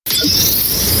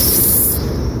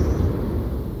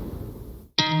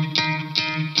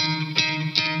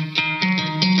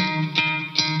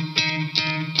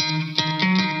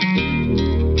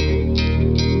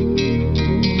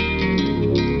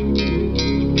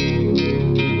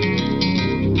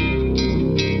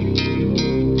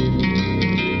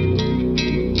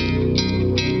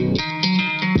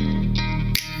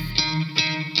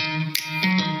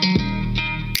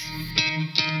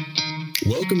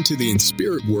to the In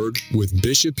Spirit Word with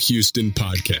Bishop Houston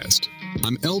podcast.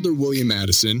 I'm Elder William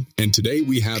Addison, and today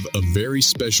we have a very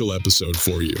special episode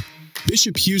for you.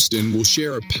 Bishop Houston will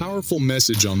share a powerful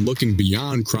message on looking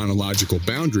beyond chronological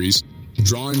boundaries,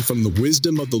 drawing from the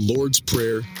wisdom of the Lord's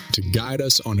Prayer to guide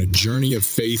us on a journey of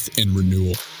faith and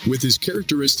renewal. With his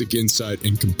characteristic insight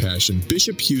and compassion,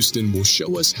 Bishop Houston will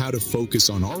show us how to focus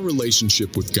on our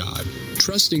relationship with God,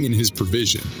 trusting in his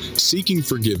provision, seeking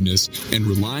forgiveness, and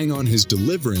relying on his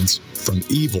deliverance from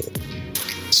evil.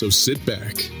 So sit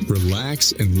back,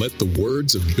 relax, and let the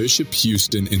words of Bishop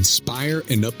Houston inspire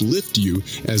and uplift you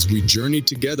as we journey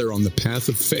together on the path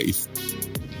of faith.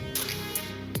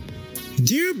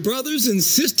 Dear brothers and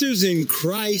sisters in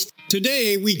Christ,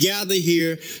 today we gather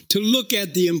here to look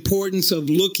at the importance of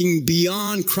looking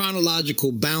beyond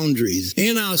chronological boundaries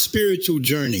in our spiritual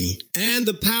journey and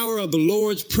the power of the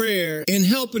Lord's Prayer in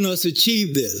helping us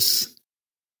achieve this.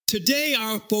 Today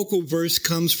our focal verse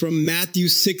comes from Matthew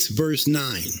 6 verse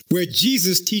 9, where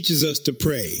Jesus teaches us to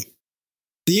pray.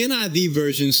 The NIV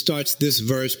version starts this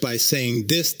verse by saying,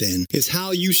 "This then is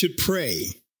how you should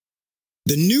pray."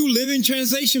 The New Living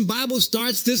Translation Bible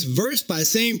starts this verse by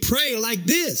saying, "Pray like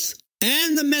this."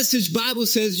 And the Message Bible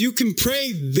says you can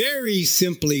pray very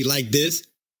simply like this.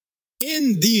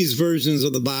 In these versions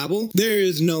of the Bible, there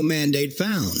is no mandate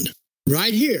found.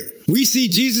 Right here, we see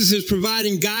Jesus is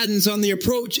providing guidance on the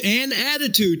approach and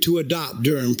attitude to adopt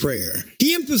during prayer.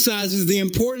 He emphasizes the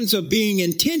importance of being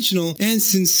intentional and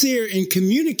sincere in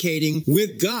communicating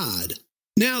with God.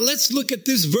 Now let's look at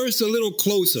this verse a little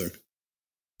closer.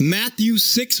 Matthew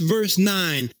 6 verse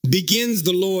 9 begins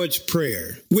the Lord's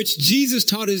Prayer, which Jesus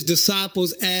taught his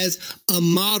disciples as a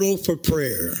model for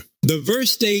prayer. The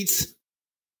verse states,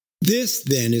 "This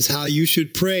then is how you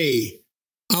should pray.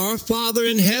 Our Father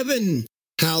in heaven,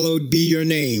 hallowed be your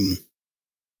name."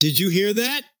 Did you hear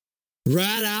that?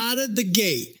 Right out of the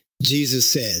gate, Jesus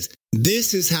says,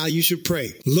 this is how you should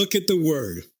pray. Look at the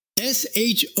word.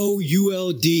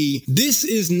 SHOULD. This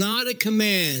is not a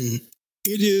command.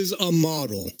 It is a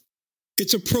model.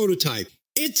 It's a prototype.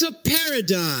 It's a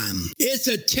paradigm. It's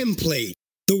a template.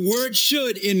 The word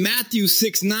should in Matthew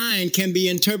 6:9 can be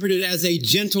interpreted as a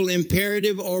gentle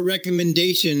imperative or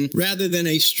recommendation rather than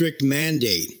a strict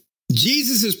mandate.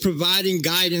 Jesus is providing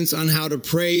guidance on how to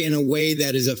pray in a way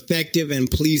that is effective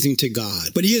and pleasing to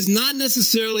God. But he is not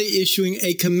necessarily issuing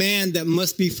a command that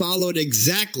must be followed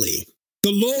exactly. The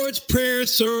Lord's Prayer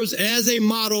serves as a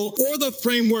model or the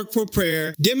framework for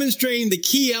prayer, demonstrating the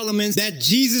key elements that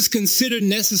Jesus considered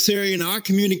necessary in our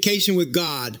communication with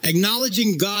God,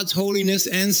 acknowledging God's holiness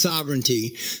and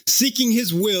sovereignty, seeking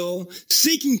his will,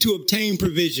 seeking to obtain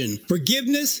provision,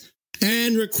 forgiveness,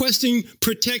 and requesting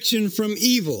protection from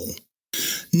evil.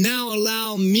 Now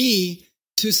allow me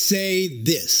to say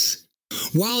this.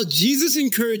 While Jesus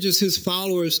encourages his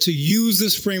followers to use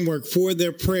this framework for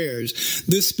their prayers,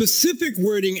 the specific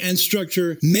wording and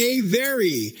structure may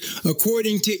vary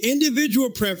according to individual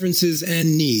preferences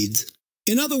and needs.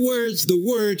 In other words, the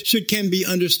word can be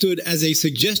understood as a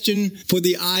suggestion for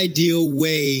the ideal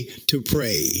way to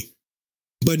pray,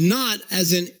 but not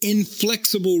as an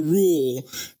inflexible rule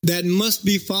that must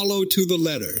be followed to the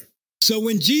letter. So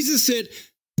when Jesus said,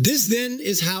 "This then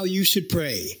is how you should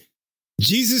pray,"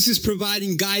 Jesus is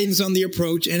providing guidance on the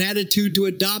approach and attitude to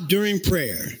adopt during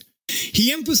prayer.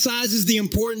 He emphasizes the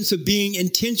importance of being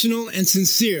intentional and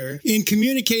sincere in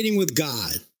communicating with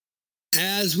God.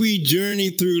 As we journey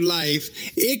through life,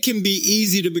 it can be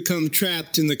easy to become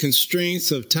trapped in the constraints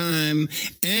of time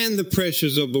and the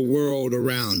pressures of the world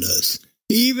around us,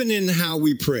 even in how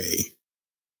we pray.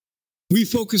 We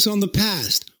focus on the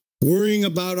past, worrying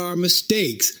about our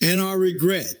mistakes and our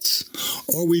regrets,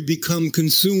 or we become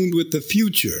consumed with the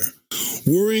future,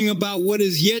 worrying about what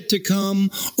is yet to come,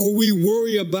 or we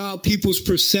worry about people's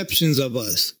perceptions of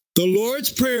us. The Lord's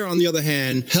Prayer, on the other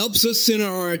hand, helps us center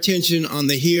our attention on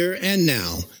the here and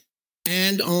now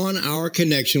and on our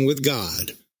connection with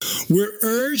God. We're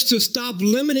urged to stop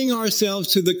limiting ourselves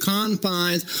to the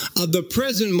confines of the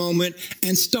present moment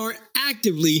and start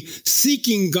actively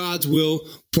seeking God's will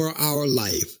for our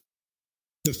life.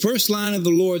 The first line of the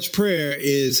Lord's Prayer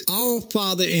is, "Our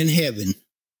Father in heaven."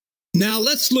 Now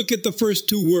let's look at the first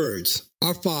two words,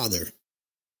 our Father.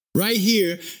 Right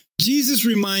here, Jesus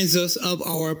reminds us of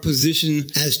our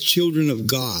position as children of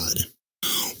God.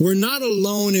 We're not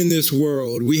alone in this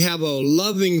world. We have a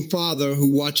loving Father who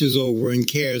watches over and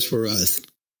cares for us.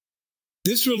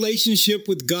 This relationship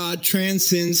with God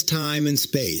transcends time and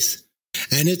space.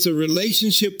 and it's a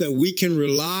relationship that we can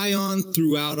rely on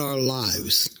throughout our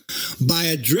lives. By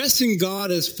addressing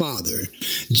God as Father,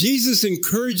 Jesus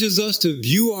encourages us to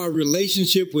view our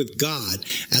relationship with God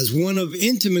as one of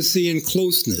intimacy and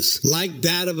closeness, like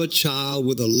that of a child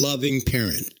with a loving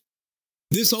parent.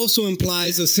 This also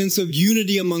implies a sense of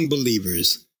unity among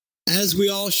believers, as we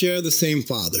all share the same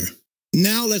Father.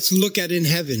 Now let's look at in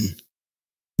heaven.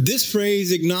 This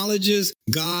phrase acknowledges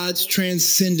God's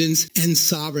transcendence and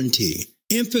sovereignty,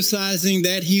 emphasizing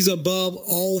that He's above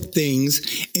all things,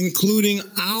 including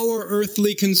our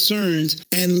earthly concerns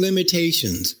and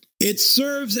limitations. It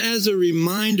serves as a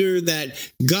reminder that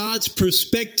God's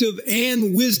perspective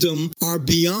and wisdom are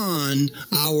beyond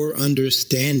our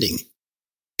understanding.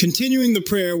 Continuing the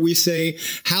prayer, we say,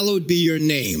 "Hallowed be your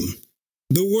name."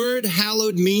 The word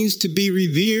hallowed means to be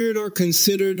revered or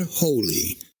considered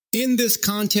holy. In this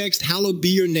context, hallowed be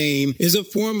your name is a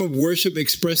form of worship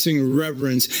expressing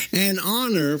reverence and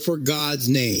honor for God's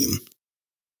name.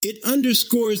 It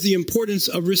underscores the importance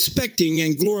of respecting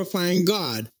and glorifying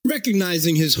God,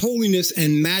 recognizing His holiness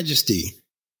and majesty.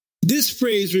 This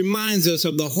phrase reminds us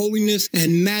of the holiness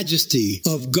and majesty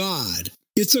of God.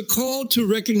 It's a call to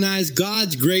recognize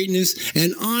God's greatness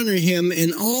and honor Him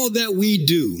in all that we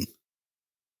do.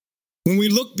 When we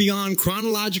look beyond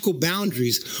chronological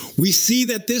boundaries, we see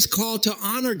that this call to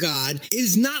honor God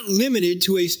is not limited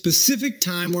to a specific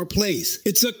time or place.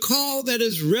 It's a call that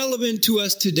is relevant to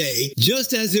us today,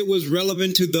 just as it was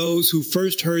relevant to those who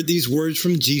first heard these words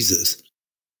from Jesus.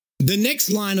 The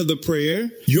next line of the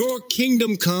prayer, "Your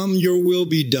kingdom come, your will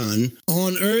be done,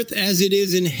 on earth as it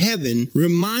is in heaven,"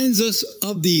 reminds us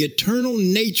of the eternal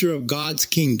nature of God's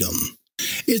kingdom.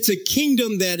 It's a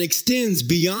kingdom that extends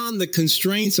beyond the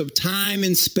constraints of time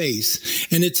and space,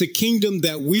 and it's a kingdom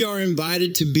that we are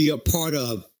invited to be a part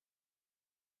of.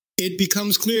 It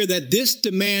becomes clear that this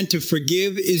demand to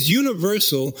forgive is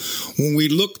universal when we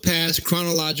look past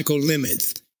chronological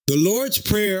limits. The Lord's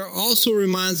Prayer also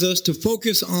reminds us to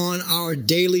focus on our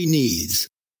daily needs.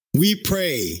 We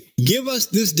pray, "Give us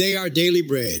this day our daily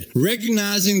bread,"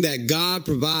 recognizing that God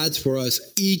provides for us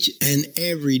each and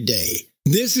every day.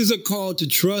 This is a call to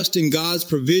trust in God's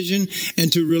provision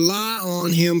and to rely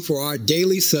on Him for our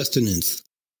daily sustenance.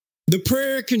 The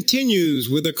prayer continues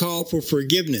with a call for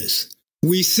forgiveness.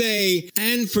 We say,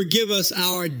 "And forgive us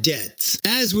our debts,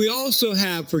 as we also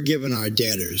have forgiven our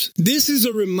debtors." This is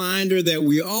a reminder that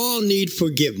we all need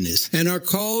forgiveness and are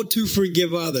called to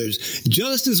forgive others,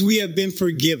 just as we have been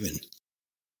forgiven.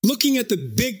 Looking at the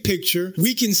big picture,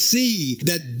 we can see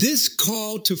that this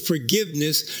call to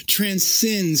forgiveness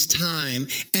transcends time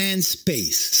and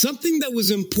space, something that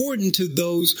was important to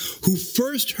those who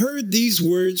first heard these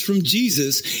words from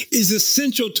Jesus is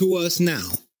essential to us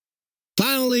now.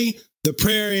 Finally, the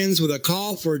prayer ends with a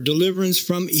call for deliverance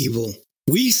from evil.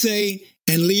 We say,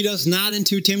 "And lead us not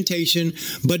into temptation,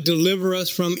 but deliver us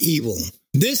from evil."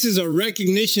 This is a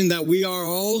recognition that we are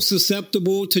all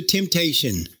susceptible to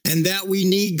temptation and that we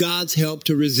need God's help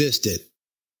to resist it.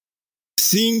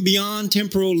 Seeing beyond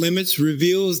temporal limits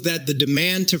reveals that the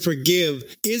demand to forgive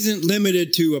isn't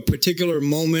limited to a particular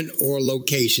moment or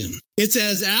location. It's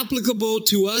as applicable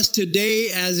to us today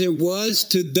as it was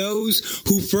to those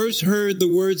who first heard the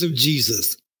words of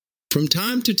Jesus. From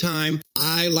time to time,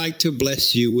 I like to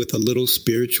bless you with a little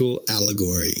spiritual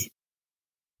allegory.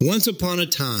 Once upon a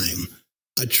time,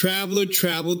 a traveler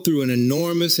traveled through an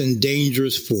enormous and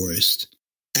dangerous forest.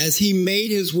 As he made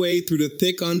his way through the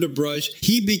thick underbrush,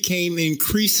 he became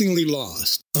increasingly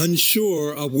lost,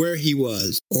 unsure of where he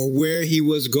was or where he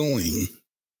was going.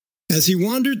 As he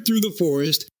wandered through the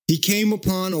forest, he came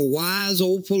upon a wise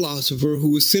old philosopher who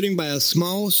was sitting by a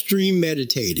small stream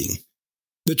meditating.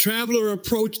 The traveler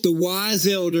approached the wise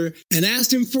elder and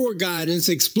asked him for guidance,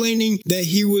 explaining that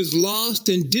he was lost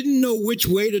and didn't know which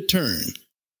way to turn.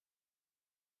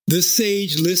 The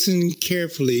sage listened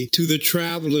carefully to the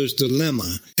traveler's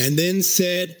dilemma and then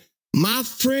said, "My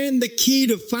friend, the key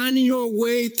to finding your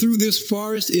way through this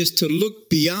forest is to look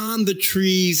beyond the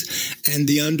trees and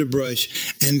the underbrush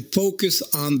and focus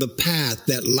on the path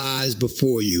that lies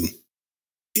before you.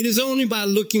 It is only by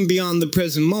looking beyond the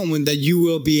present moment that you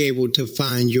will be able to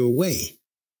find your way."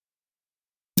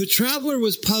 The traveler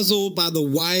was puzzled by the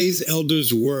wise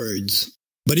elder's words,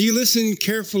 but he listened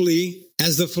carefully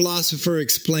as the philosopher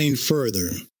explained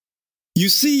further. "You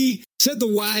see," said the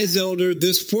wise elder,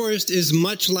 "this forest is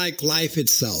much like life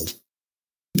itself.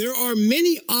 There are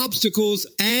many obstacles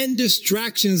and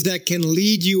distractions that can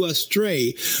lead you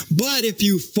astray, but if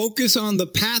you focus on the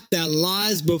path that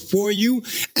lies before you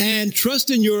and trust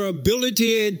in your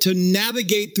ability to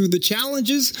navigate through the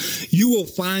challenges, you will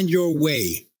find your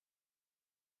way."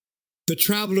 The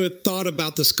traveler thought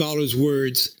about the scholar's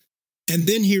words, and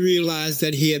then he realized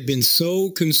that he had been so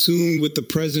consumed with the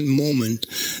present moment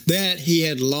that he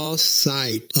had lost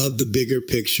sight of the bigger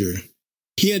picture.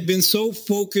 He had been so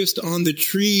focused on the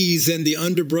trees and the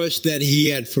underbrush that he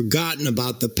had forgotten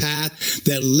about the path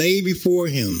that lay before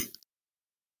him.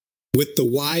 With the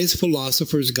wise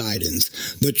philosopher's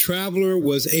guidance, the traveler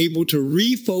was able to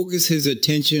refocus his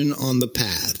attention on the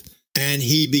path, and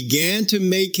he began to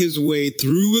make his way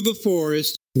through the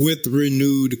forest with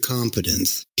renewed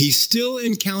confidence. He still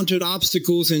encountered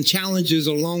obstacles and challenges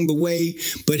along the way,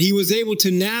 but he was able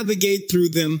to navigate through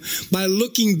them by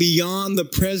looking beyond the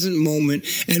present moment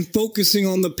and focusing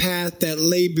on the path that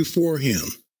lay before him.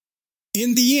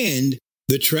 In the end,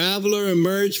 the traveler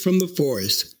emerged from the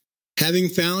forest, having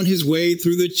found his way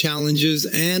through the challenges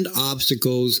and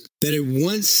obstacles that had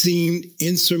once seemed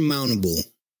insurmountable.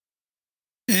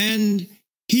 And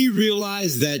he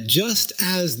realized that just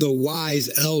as the wise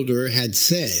elder had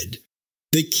said,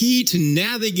 the key to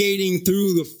navigating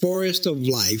through the forest of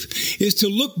life is to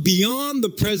look beyond the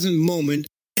present moment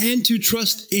and to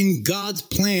trust in God's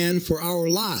plan for our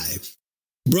life.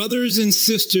 Brothers and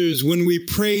sisters, when we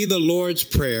pray the Lord's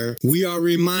Prayer, we are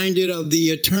reminded of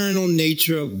the eternal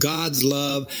nature of God's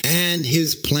love and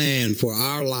His plan for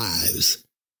our lives.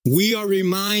 We are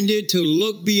reminded to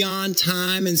look beyond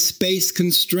time and space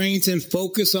constraints and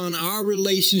focus on our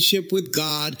relationship with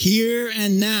God here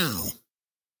and now.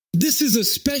 This is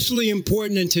especially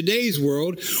important in today's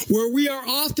world, where we are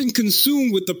often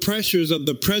consumed with the pressures of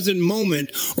the present moment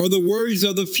or the worries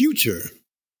of the future.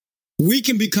 We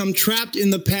can become trapped in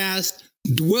the past,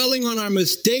 dwelling on our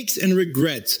mistakes and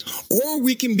regrets, or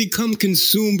we can become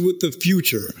consumed with the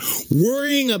future,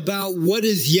 worrying about what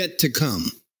is yet to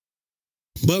come.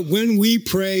 But when we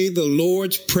pray the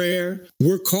Lord's Prayer,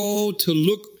 we're called to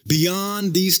look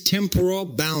beyond these temporal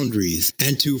boundaries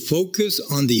and to focus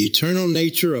on the eternal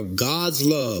nature of God's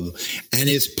love and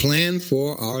His plan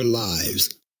for our lives.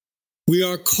 We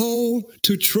are called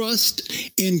to trust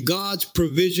in God's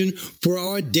provision for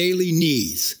our daily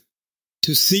needs,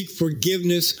 to seek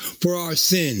forgiveness for our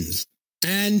sins,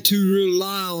 and to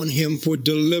rely on Him for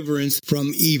deliverance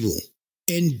from evil.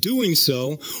 In doing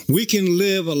so, we can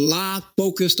live a life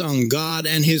focused on God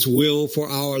and His will for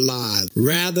our lives,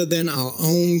 rather than our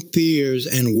own fears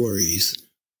and worries.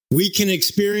 We can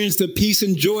experience the peace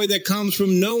and joy that comes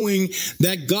from knowing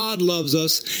that God loves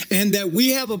us and that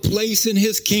we have a place in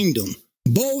His kingdom,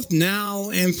 both now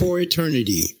and for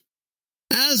eternity.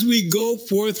 As we go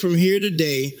forth from here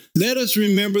today, let us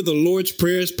remember the Lord's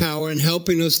Prayer's power in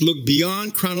helping us look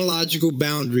beyond chronological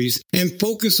boundaries and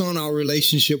focus on our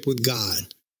relationship with God.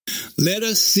 Let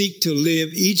us seek to live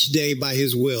each day by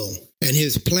His will and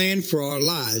His plan for our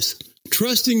lives,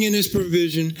 trusting in His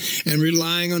provision and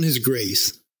relying on His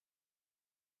grace.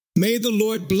 May the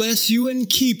Lord bless you and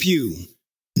keep you,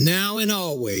 now and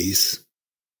always.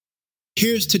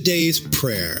 Here's today's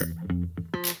prayer.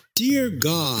 Dear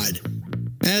God,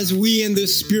 as we in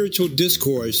this spiritual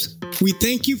discourse, we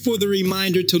thank you for the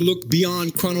reminder to look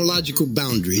beyond chronological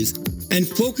boundaries and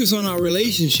focus on our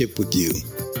relationship with you.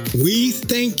 We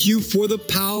thank you for the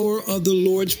power of the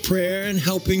Lord's Prayer and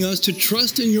helping us to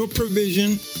trust in your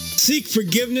provision, seek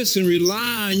forgiveness, and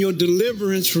rely on your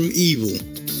deliverance from evil.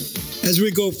 As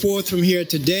we go forth from here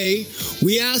today,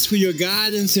 we ask for your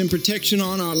guidance and protection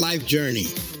on our life journey.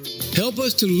 Help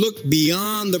us to look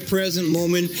beyond the present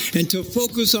moment and to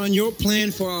focus on your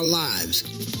plan for our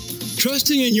lives,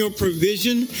 trusting in your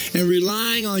provision and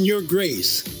relying on your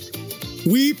grace.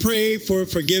 We pray for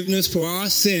forgiveness for our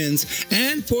sins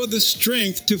and for the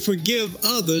strength to forgive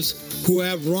others who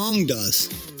have wronged us.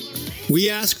 We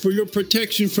ask for your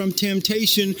protection from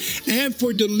temptation and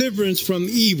for deliverance from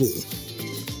evil.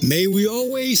 May we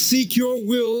always seek your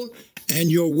will and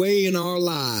your way in our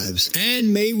lives.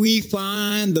 And may we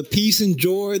find the peace and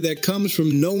joy that comes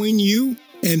from knowing you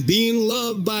and being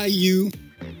loved by you.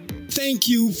 Thank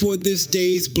you for this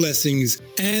day's blessings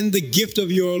and the gift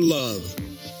of your love.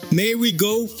 May we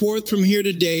go forth from here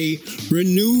today,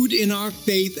 renewed in our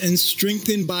faith and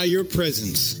strengthened by your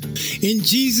presence. In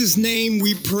Jesus' name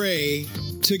we pray.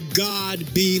 To God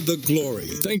be the glory.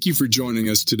 Thank you for joining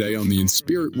us today on the In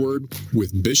Spirit Word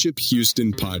with Bishop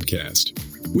Houston podcast.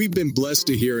 We've been blessed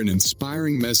to hear an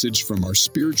inspiring message from our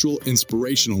spiritual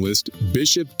inspirationalist,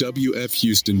 Bishop W.F.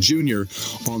 Houston Jr.,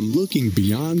 on looking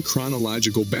beyond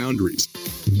chronological boundaries.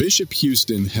 Bishop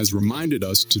Houston has reminded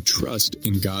us to trust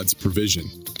in God's provision,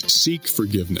 seek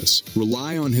forgiveness,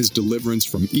 rely on His deliverance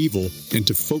from evil, and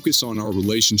to focus on our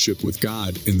relationship with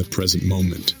God in the present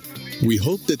moment. We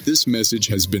hope that this message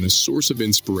has been a source of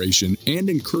inspiration and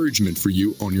encouragement for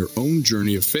you on your own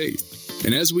journey of faith.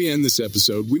 And as we end this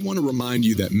episode, we want to remind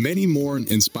you that many more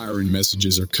inspiring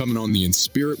messages are coming on the In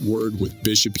Spirit Word with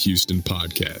Bishop Houston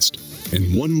podcast.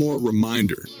 And one more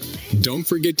reminder, don't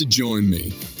forget to join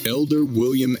me, Elder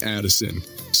William Addison,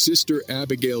 Sister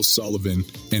Abigail Sullivan,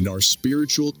 and our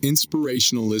spiritual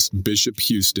inspirationalist Bishop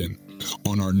Houston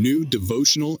on our new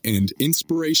devotional and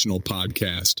inspirational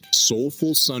podcast,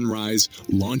 Soulful Sunrise,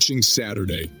 launching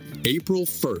Saturday, April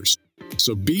 1st.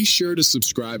 So be sure to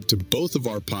subscribe to both of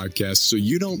our podcasts so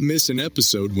you don't miss an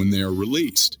episode when they are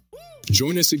released.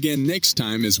 Join us again next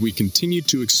time as we continue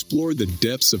to explore the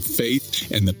depths of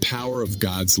faith and the power of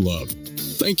God's love.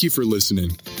 Thank you for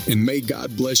listening, and may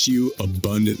God bless you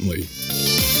abundantly.